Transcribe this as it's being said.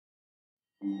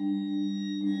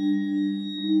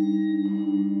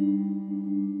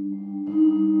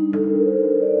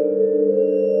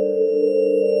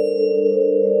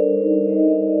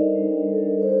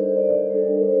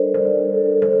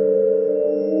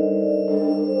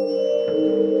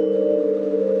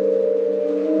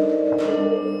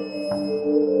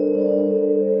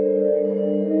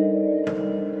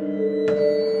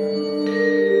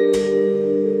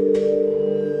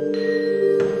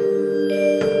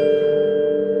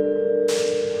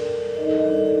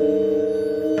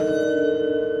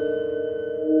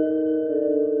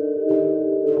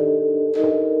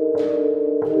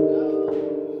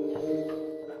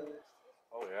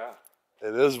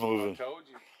It is moving. I told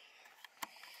you.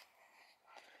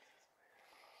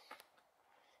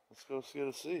 Let's go see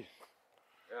to see.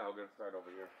 Yeah, I'm gonna start over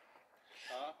here.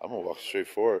 I'm gonna walk straight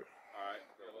for it. All right.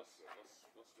 Yeah, let's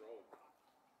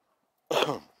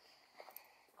stroll.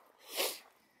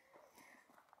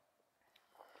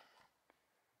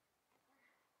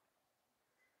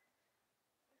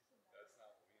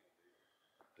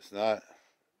 It's not.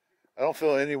 I don't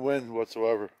feel any wind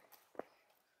whatsoever.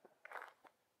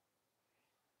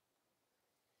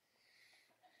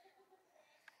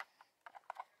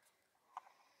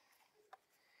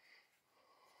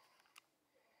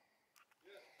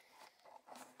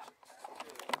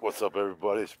 What's up,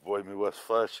 everybody? It's your boy Midwest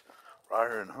Flesh, right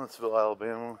here in Huntsville,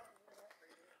 Alabama,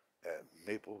 at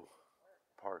Maple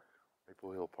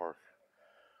Hill Park,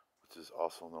 which is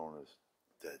also known as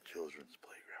Dead Children's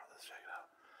Playground. Let's check it out.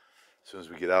 As soon as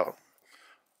we get out,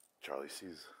 Charlie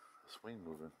sees a swing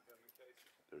moving.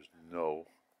 There's no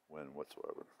wind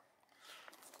whatsoever.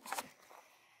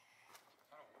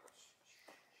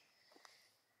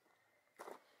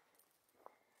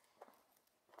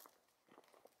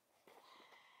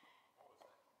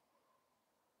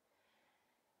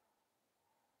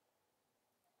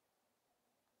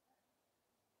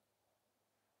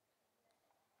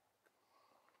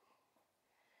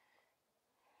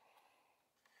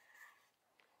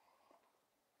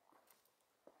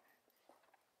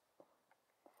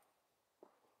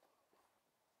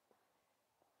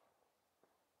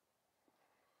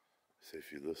 See,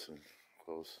 if you listen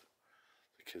close,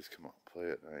 the kids come out and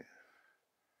play at night.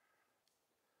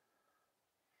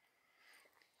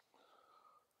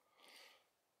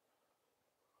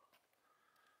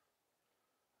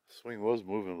 The swing was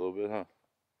moving a little bit, huh?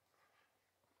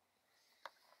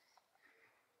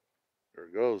 There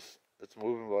it goes. It's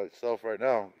moving by itself right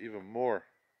now, even more.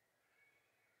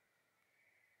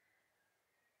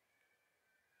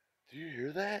 Do you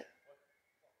hear that?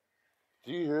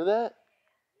 Do you hear that?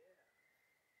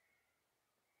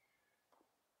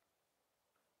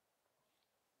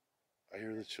 I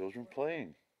hear the children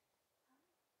playing.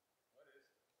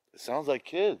 It sounds like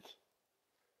kids.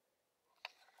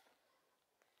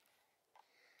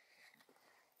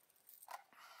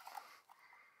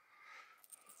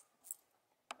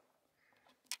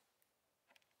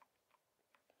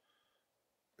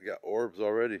 We got orbs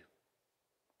already.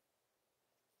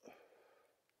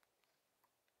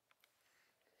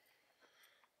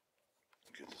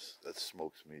 Goodness, that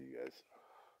smokes me, you guys.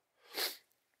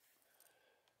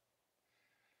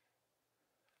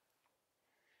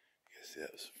 You guys see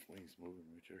that? Some wings moving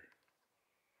right there.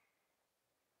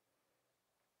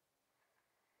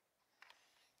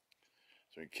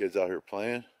 Is there any kids out here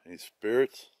playing? Any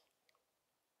spirits?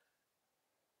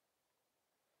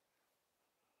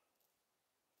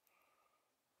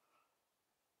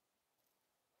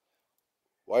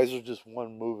 Why is there just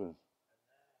one moving?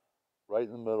 Right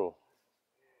in the middle.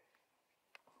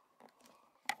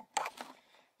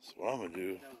 That's what I'm going to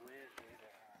do.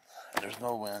 There's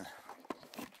no wind.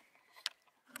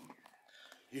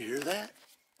 You hear that?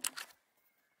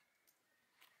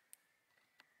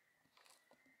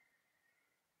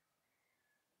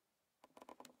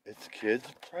 It's kids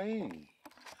playing.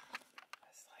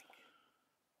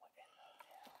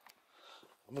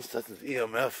 I'm going to set this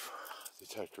EMF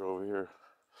detector over here.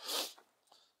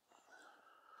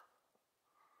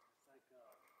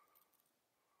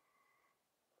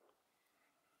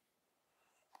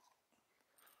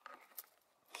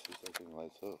 See if that thing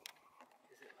lights up.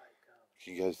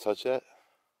 Can you guys touch that?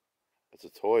 It's a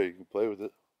toy. You can play with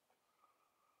it.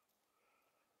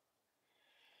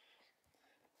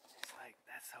 It's like,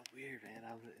 that's so weird, man.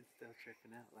 I'm still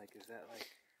tripping out. Like, is that like...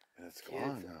 And it's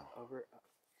gone now. Over,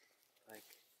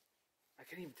 like, I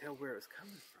couldn't even tell where it was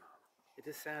coming from. It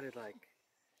just sounded like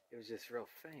it was just real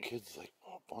faint. Kids, like,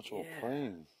 a bunch of them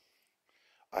playing.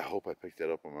 I hope I picked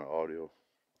that up on my audio.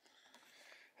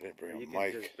 I didn't bring a mic. You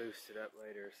can just boost it up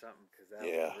later or something, because that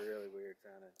was really weird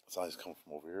sounding. Sounds coming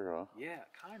from over here, huh? Yeah,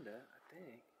 kinda, I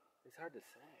think. It's hard to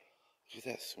say. Look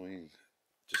at that swing.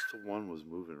 Just the one was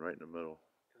moving right in the middle.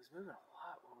 It was moving a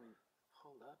lot when we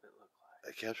pulled up, it looked like.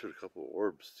 I captured a couple of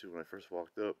orbs too when I first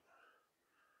walked up.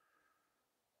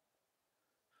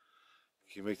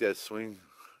 Can you make that swing,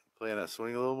 play on that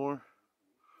swing a little more?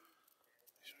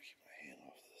 Make sure I keep my hand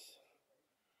off this.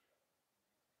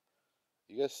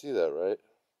 You guys see that, right?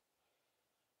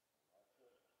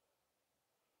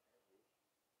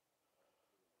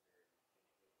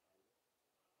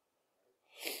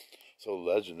 So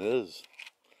the legend is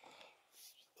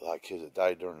a lot of kids that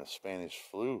died during the Spanish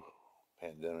flu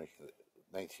pandemic,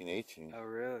 1918. Oh,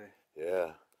 really?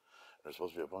 Yeah. There's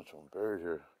supposed to be a bunch of them buried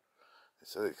here. They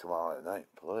said they'd come out at night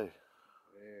and play.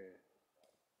 Weird.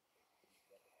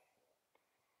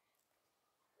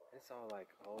 It's all like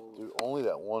old. Dude, only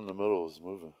that one in the middle is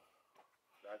moving.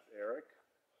 That's Eric.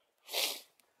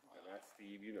 And that's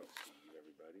Steve. You know Steve,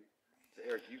 everybody. So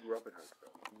Eric, you grew up in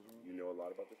Huntsville. Mm-hmm. You know a lot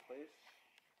about this place?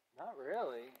 Not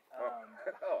really.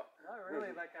 Oh. Not really.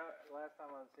 Like last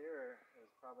time I was here, it was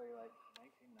probably like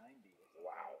 1990 or something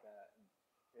like that.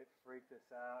 And it freaked us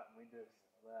out, and we just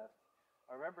left.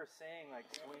 I remember seeing like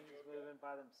swings moving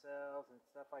by themselves and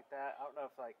stuff like that. I don't know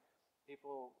if like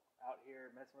people out here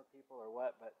messing with people or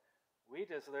what, but we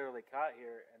just literally caught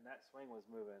here, and that swing was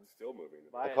moving. Still moving.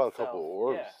 I By caught a itself. couple of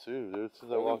orbs Yeah. too, dude.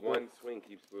 Since I Only walked one in. swing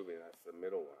keeps moving. That's the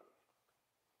middle one.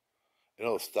 And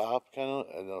it'll stop kind of,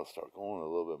 and then it'll start going a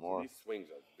little bit more. These swings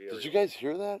are very. Did you guys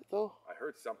hear that though? I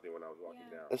heard something when I was walking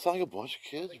down. It sounded like a bunch of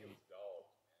kids.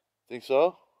 Think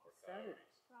so? It sounded.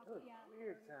 It was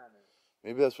weird sounding.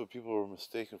 Maybe that's what people were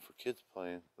mistaken for kids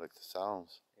playing, like the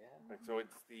sounds. Yeah. Like, so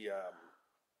it's the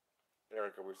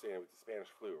Erica, we're saying it was the Spanish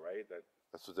flu, right?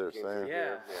 That's what they were saying.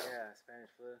 Yeah. Yeah. Yeah. Spanish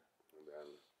flu. And then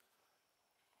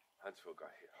Huntsville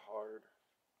got hit hard.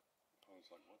 I was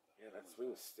like, what the Yeah, that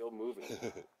swing is still moving.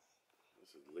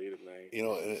 This is late at night. You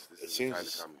know, and This it is the seems time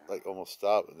to to come. like almost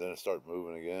stop, and then it started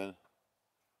moving again.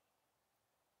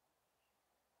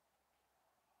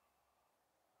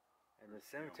 And the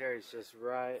cemetery's just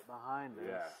right behind us.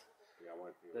 Yeah. Yeah, I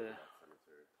went to The- that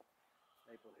cemetery.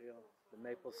 Maple Hill. The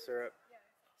Maple Syrup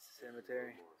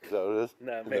Cemetery. Is that what it is?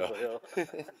 No, Maple Hill.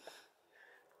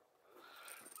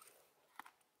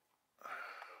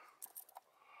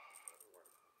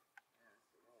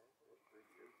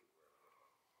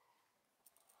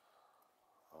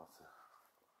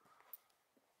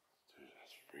 Dude,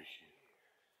 that's freaky.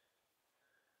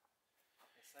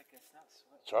 It's like it's not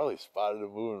sweat. Charlie spotted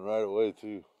it moving right away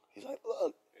too. He's like,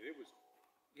 look, And it was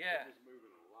Yeah. moving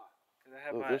a lot. Cause I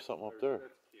have look, my. there's something up there.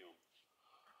 That's Kim.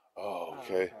 Oh,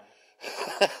 okay.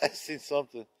 I seen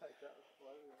something.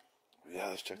 Yeah,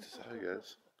 let's check this out,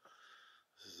 guys.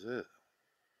 This is it.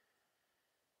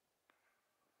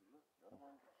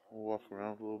 We'll walk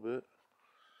around a little bit.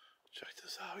 Check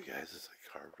this out, guys. It's like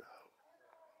carved out.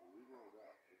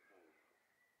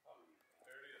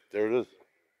 There it is.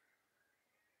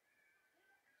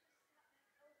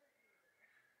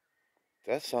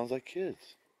 That sounds like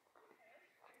kids.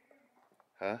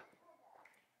 Huh?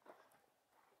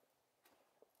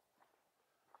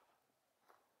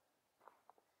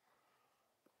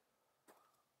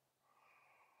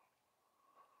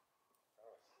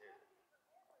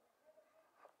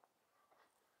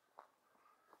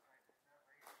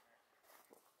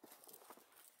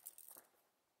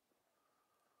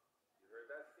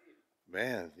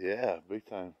 Man, yeah, big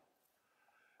time.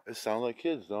 It sounds like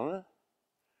kids, don't it?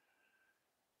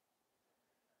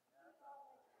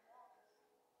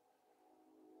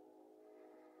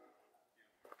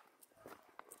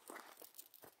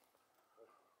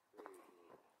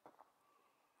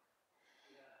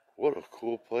 What a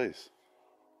cool place.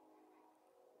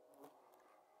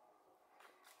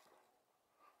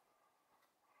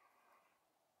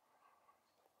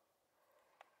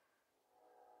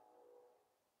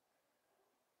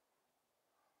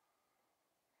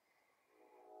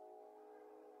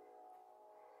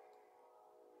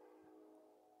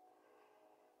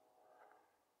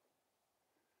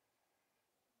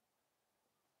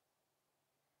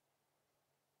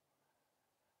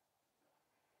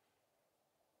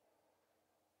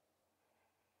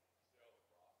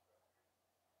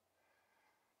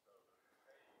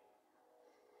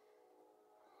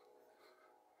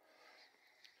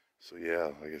 So yeah,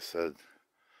 like I said,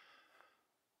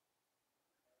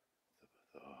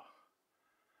 the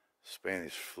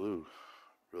Spanish flu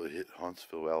really hit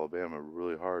Huntsville, Alabama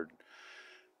really hard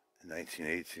in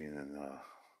 1918, and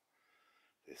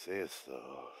they say it's the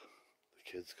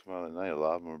kids come out at night. A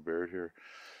lot of them are buried here,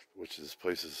 which this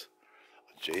place is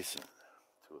adjacent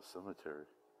to a cemetery.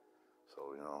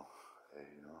 So, you know, hey,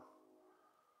 you know,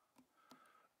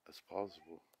 it's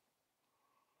possible.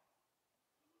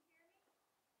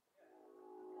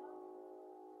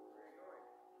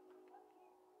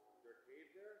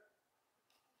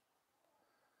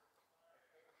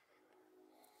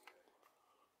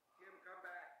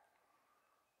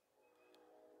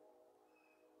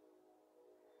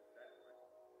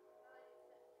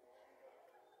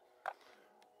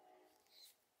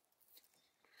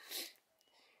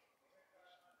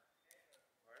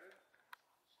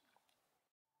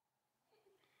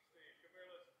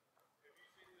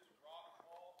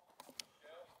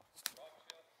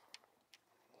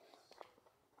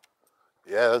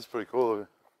 Yeah, that's pretty cool looking.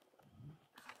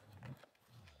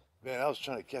 Man, I was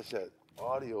trying to catch that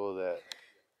audio of that.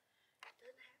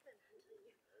 Doesn't happen until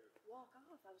you walk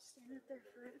off. I was standing up there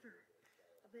forever.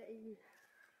 I bet you.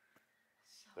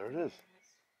 There it is.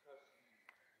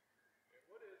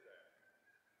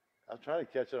 I'm trying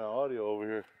to catch it on audio over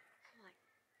here. I'm like,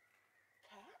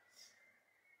 cats?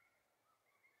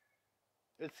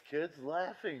 It's kids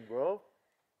laughing, bro.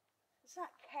 It's not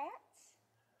cats?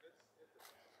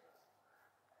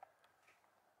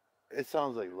 It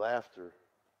sounds like laughter.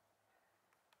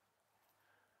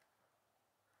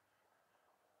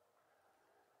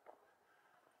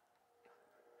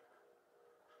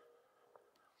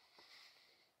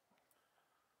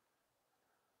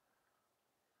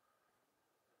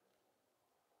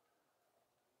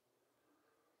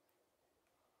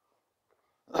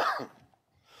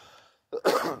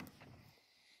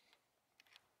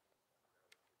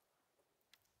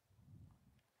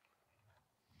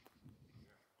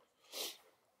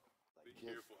 Be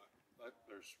careful.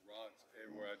 There's rocks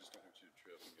everywhere. I just don't want you to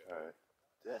trip and get All right.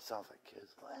 That sounds like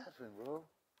kids laughing, bro.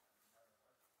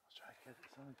 Let's try to catch it.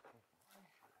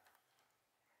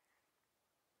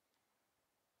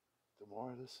 The more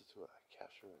I listen to it, I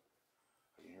capture it.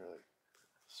 I can hear like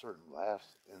certain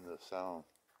laughs in the sound.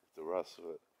 The rest of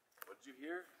it. What did you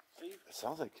hear, Steve? It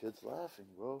sounds like kids laughing,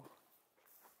 bro.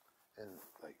 And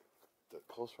like the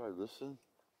closer I listen,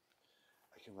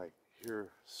 I can like hear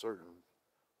certain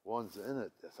ones in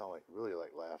it that sound like really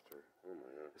like laughter. Oh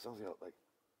my God. It sounds like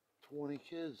 20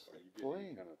 kids like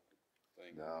playing. kind of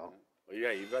thing. No. Well,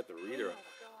 yeah, you got the reader.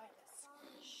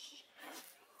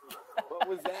 Oh What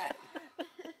was that?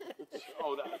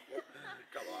 Oh, that.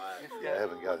 Come on. Yeah, I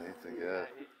haven't got anything yet.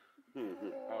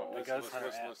 Oh, The listen, ghost hunter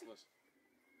app. listen.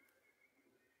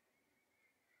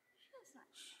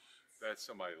 That's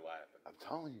somebody laughing. I'm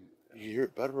telling you, you hear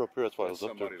it better up here. That's why I That's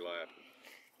was up there. somebody laughing.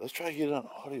 Let's try to get it on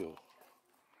audio.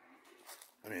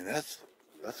 I mean, that's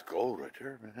gold right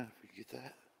there, man. If we get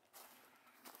that.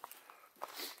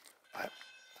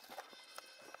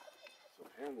 So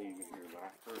apparently you can hear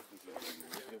laughter.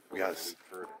 We gotta,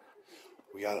 heard it.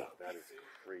 we gotta, That is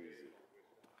crazy.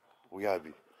 we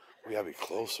gotta be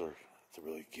closer to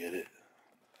really get it.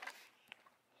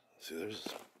 See, there's a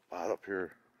spot up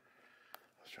here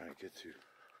I was trying to get to.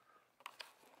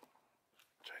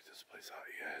 Check this place out,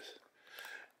 you guys.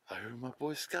 I heard my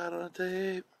boy Scott on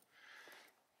tape.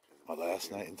 My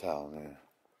last night in town, man.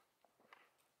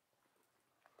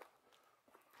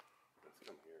 Let's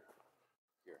come here.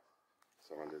 Here.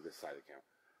 So under this side of the camp.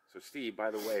 So Steve,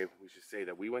 by the way, we should say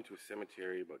that we went to a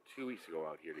cemetery about 2 weeks ago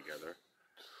out here together.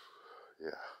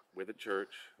 Yeah. With a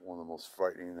church. One of the most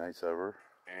frightening nights ever.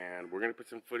 And we're going to put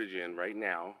some footage in right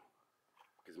now.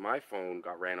 Because my phone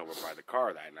got ran over by the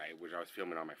car that night, which I was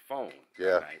filming on my phone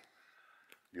Yeah. that night.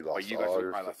 You lost But you got all some,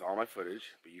 your I lost all my footage,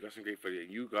 but you got some great footage.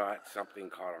 You got something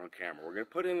caught on camera. We're going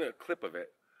to put in a clip of it,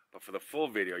 but for the full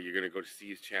video, you're going to go to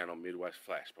Steve's channel, Midwest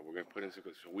Flash. But we're going to put in some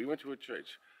clips. So we went to a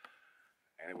church,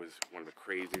 and it was one of the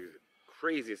craziest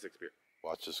experiences.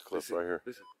 Watch this clip Listen, right here.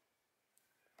 Listen.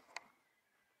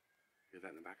 Hear that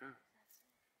in the background?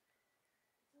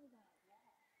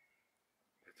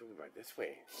 It's over by this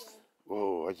way.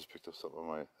 Whoa, I just picked up something on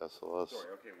my SLS.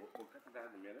 Sorry, okay, we'll cut to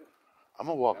that in a minute. I'm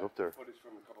gonna walk up there. Footage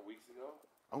from a couple weeks ago.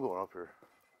 I'm going up here.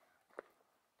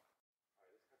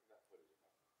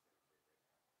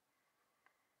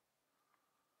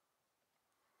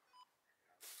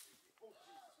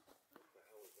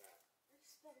 It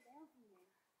just fell down from there.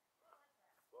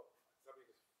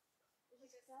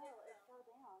 It fell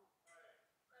down.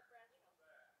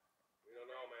 We don't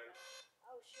know, man.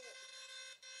 Oh shit.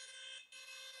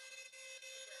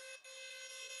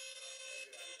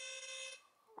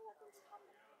 Oh, that thing's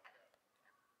coming.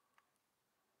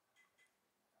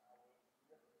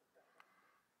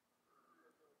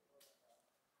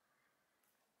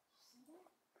 See that?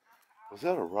 Was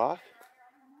that a rock? I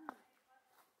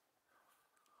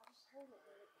just heard it,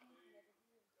 but it came from over here.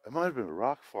 It might have been a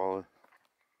rock falling.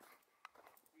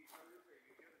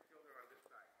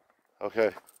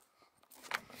 Okay.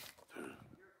 Dude.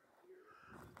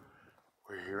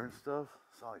 We're hearing stuff.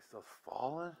 Sound like stuff's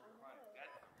falling.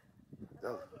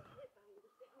 That was-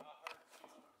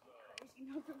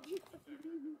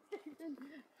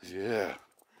 yeah.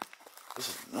 This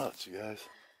is nuts, you guys.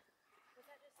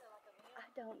 I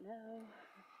don't know.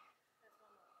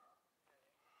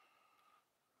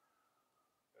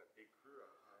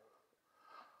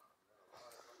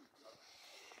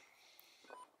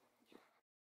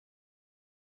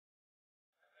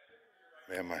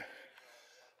 Man, I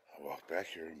walked back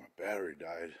here and my battery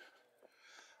died.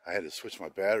 I had to switch my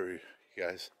battery, you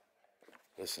guys.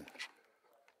 Listen.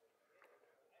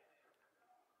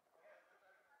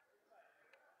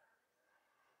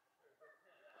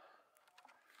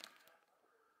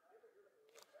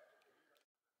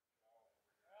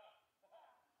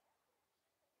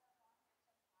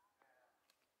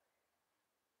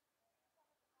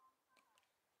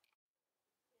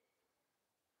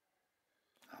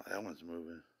 That one's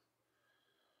moving.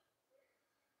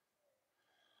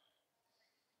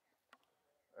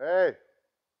 Hey,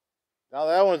 now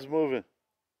that one's moving.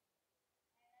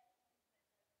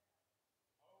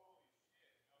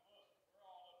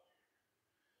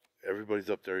 Everybody's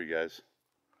up there, you guys.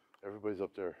 Everybody's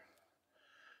up there.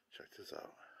 Check this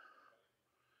out.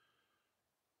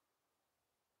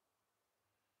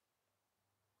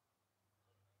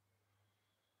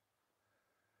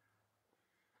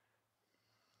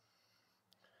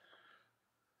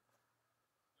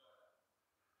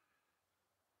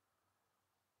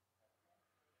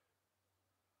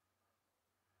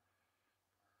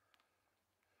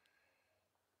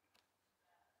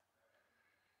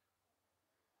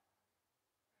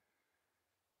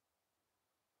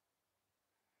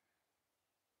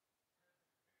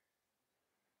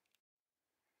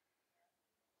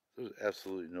 There's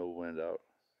absolutely no wind out.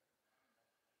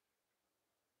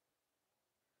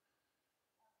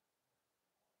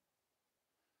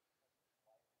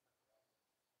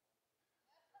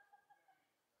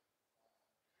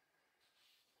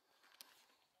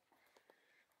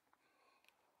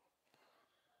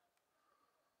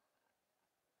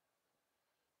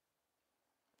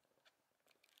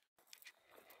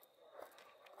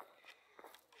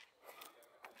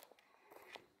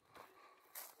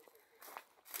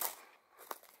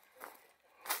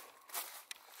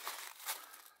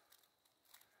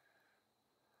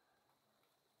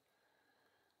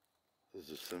 This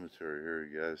is a cemetery here,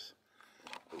 you guys.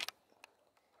 But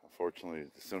unfortunately,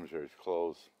 the cemetery is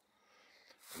closed,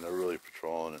 and they're really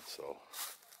patrolling it, so.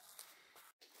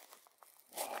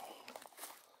 Wow.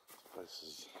 This place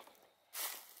is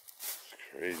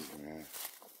crazy, man.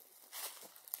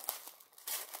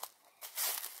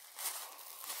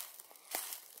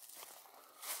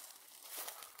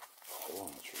 Hole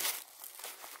in the tree.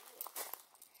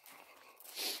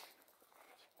 It's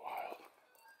wild.